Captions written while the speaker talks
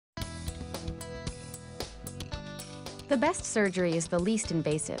The best surgery is the least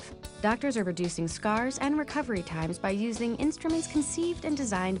invasive. Doctors are reducing scars and recovery times by using instruments conceived and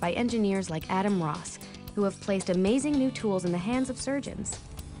designed by engineers like Adam Ross, who have placed amazing new tools in the hands of surgeons.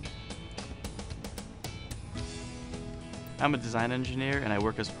 I'm a design engineer and I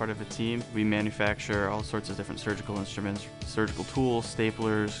work as part of a team. We manufacture all sorts of different surgical instruments, surgical tools,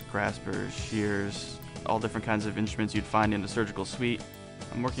 staplers, graspers, shears, all different kinds of instruments you'd find in a surgical suite.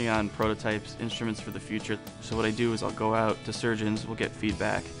 I'm working on prototypes, instruments for the future. So what I do is I'll go out to surgeons, we'll get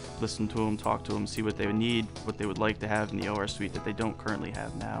feedback, listen to them, talk to them, see what they would need, what they would like to have in the OR suite that they don't currently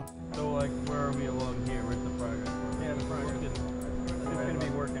have now. So like, where are we along here with the progress? Yeah, the progress is going to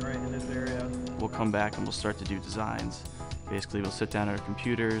be working right in this area. We'll come back and we'll start to do designs. Basically, we'll sit down at our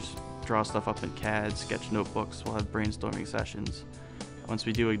computers, draw stuff up in CAD, sketch notebooks, we'll have brainstorming sessions. Once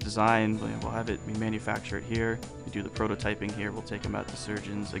we do a design, we'll have it, we manufacture it here, we do the prototyping here, we'll take them out to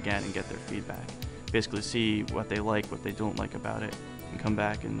surgeons again and get their feedback. Basically see what they like, what they don't like about it, and come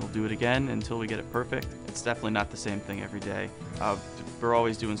back and we'll do it again until we get it perfect. It's definitely not the same thing every day. We're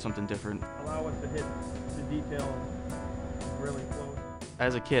always doing something different. Allow us to hit the detail really close.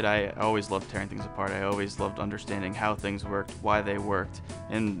 As a kid, I always loved tearing things apart. I always loved understanding how things worked, why they worked.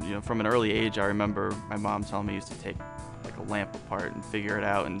 And from an early age, I remember my mom telling me I used to take like a lamp apart and figure it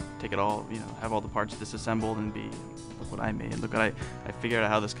out and take it all, have all the parts disassembled and be, look what I made, look what I figured out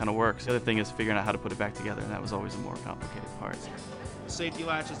how this kind of works. The other thing is figuring out how to put it back together, and that was always the more complicated part. The safety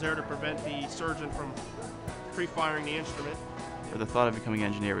latch is there to prevent the surgeon from pre-firing the instrument. The thought of becoming an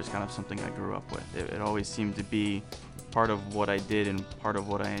engineer was kind of something I grew up with. It always seemed to be part of what I did and part of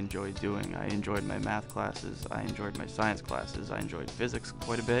what I enjoyed doing. I enjoyed my math classes, I enjoyed my science classes, I enjoyed physics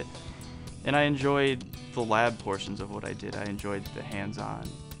quite a bit, and I enjoyed the lab portions of what I did. I enjoyed the hands-on.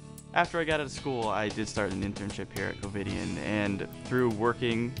 After I got out of school, I did start an internship here at Covidien, and through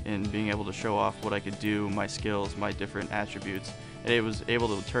working and being able to show off what I could do, my skills, my different attributes, it was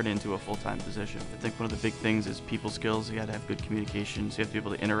able to turn into a full-time position. I think one of the big things is people skills. You gotta have good communication, so you have to be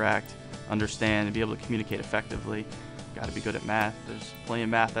able to interact, understand, and be able to communicate effectively. Gotta be good at math. There's plenty of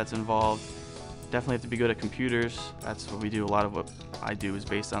math that's involved. Definitely have to be good at computers. That's what we do. A lot of what I do is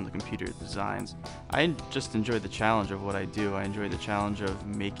based on the computer designs. I just enjoy the challenge of what I do. I enjoy the challenge of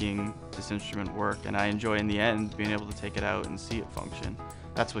making this instrument work, and I enjoy in the end being able to take it out and see it function.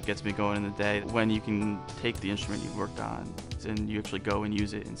 That's what gets me going in the day, when you can take the instrument you've worked on and you actually go and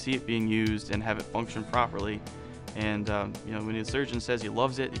use it and see it being used and have it function properly. And when the surgeon says he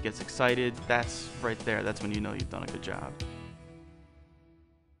loves it, he gets excited, that's right there. That's when you know you've done a good job.